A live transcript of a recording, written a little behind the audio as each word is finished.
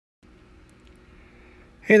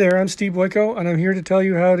Hey there, I'm Steve Boyko, and I'm here to tell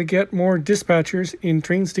you how to get more dispatchers in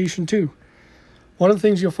Train Station 2. One of the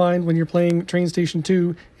things you'll find when you're playing Train Station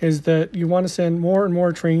 2 is that you want to send more and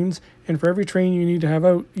more trains, and for every train you need to have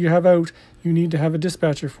out, you need to have a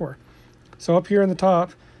dispatcher for. So up here on the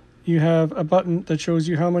top, you have a button that shows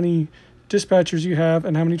you how many dispatchers you have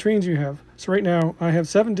and how many trains you have. So right now, I have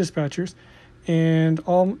 7 dispatchers, and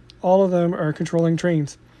all of them are controlling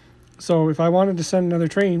trains. So if I wanted to send another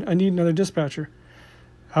train, I need another dispatcher.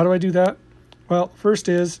 How do I do that? Well, first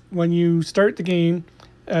is when you start the game,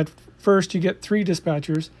 at first you get 3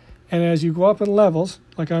 dispatchers, and as you go up in levels,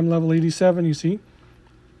 like I'm level 87, you see,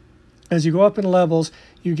 as you go up in levels,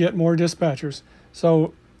 you get more dispatchers.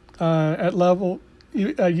 So at level,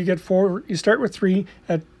 you get 4, you start with 3,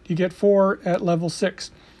 you get 4 at level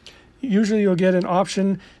 6. Usually you'll get an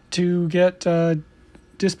option to get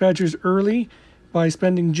dispatchers early by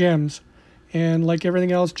spending gems. And like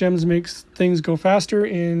everything else, gems makes things go faster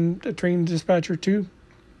in Train Dispatcher 2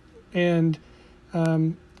 and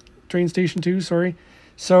Train Station 2, sorry.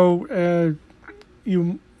 So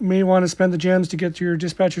you may want to spend the gems to get your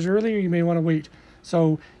dispatchers early, or you may want to wait.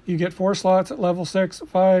 So you get 4 slots at level 6,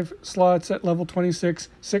 5 slots at level 26,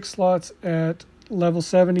 6 slots at level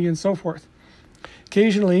 70, and so forth.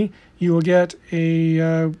 Occasionally, you will get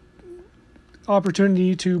a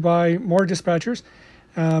opportunity to buy more dispatchers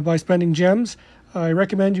by spending gems. I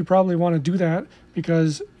recommend you probably want to do that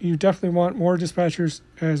because you definitely want more dispatchers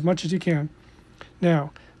as much as you can.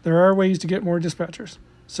 Now, there are ways to get more dispatchers.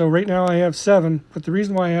 So right now I have 7, but the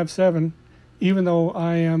reason why I have 7, even though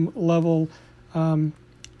I am level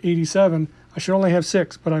 87, I should only have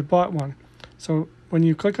 6, but I bought one. So when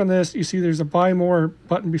you click on this, you see there's a buy more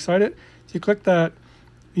button beside it. If you click that,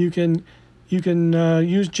 you can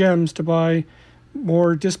use gems to buy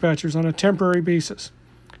more dispatchers on a temporary basis.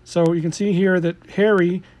 So you can see here that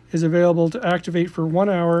Harry is available to activate for 1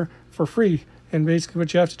 hour for free. And basically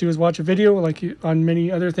what you have to do is watch a video, like on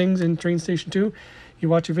many other things in Train Station 2. You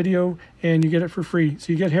watch a video and you get it for free.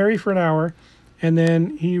 So you get Harry for an hour, and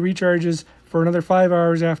then he recharges for another 5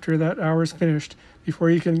 hours after that hour is finished before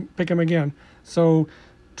you can pick him again. So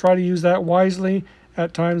try to use that wisely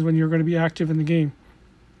at times when you're going to be active in the game.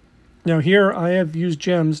 Now here I have used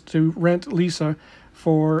gems to rent Lisa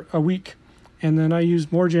for a week, and then I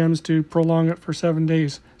used more gems to prolong it for 7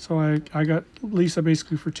 days. So I got Lisa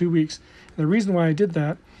basically for 2 weeks. And the reason why I did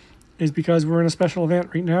that is because we're in a special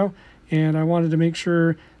event right now, and I wanted to make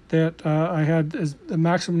sure that I had the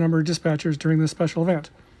maximum number of dispatchers during this special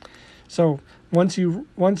event. So once you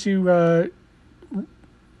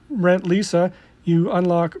rent Lisa, you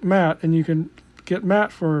unlock Matt, and you can get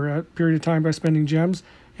Matt for a period of time by spending gems.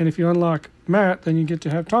 And if you unlock Matt, then you get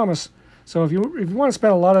to have Thomas. So if you want to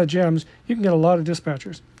spend a lot of gems, you can get a lot of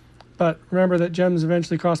dispatchers. But remember that gems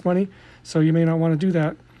eventually cost money, so you may not want to do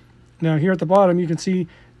that. Now here at the bottom, you can see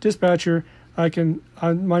dispatcher.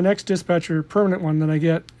 My next dispatcher, permanent one that I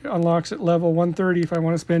get, unlocks at level 130 if I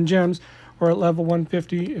want to spend gems, or at level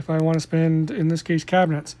 150 if I want to spend, in this case,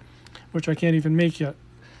 cabinets, which I can't even make yet.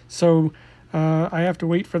 So I have to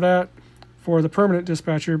wait for that for the permanent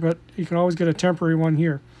dispatcher, but you can always get a temporary one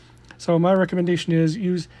here. So my recommendation is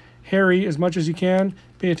use Harry as much as you can.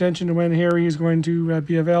 Pay attention to when Harry is going to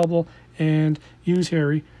be available and use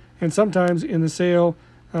Harry. And sometimes in the sale,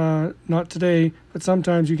 not today, but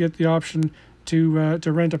sometimes you get the option to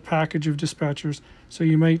rent a package of dispatchers. So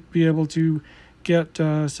you might be able to get,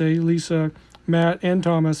 say, Lisa, Matt, and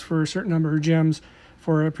Thomas for a certain number of gems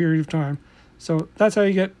for a period of time. So that's how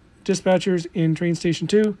you get dispatchers in Train Station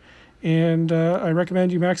 2. And I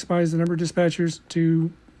recommend you maximize the number of dispatchers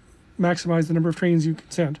to maximize the number of trains you can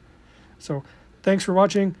send. So thanks for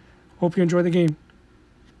watching. Hope you enjoy the game.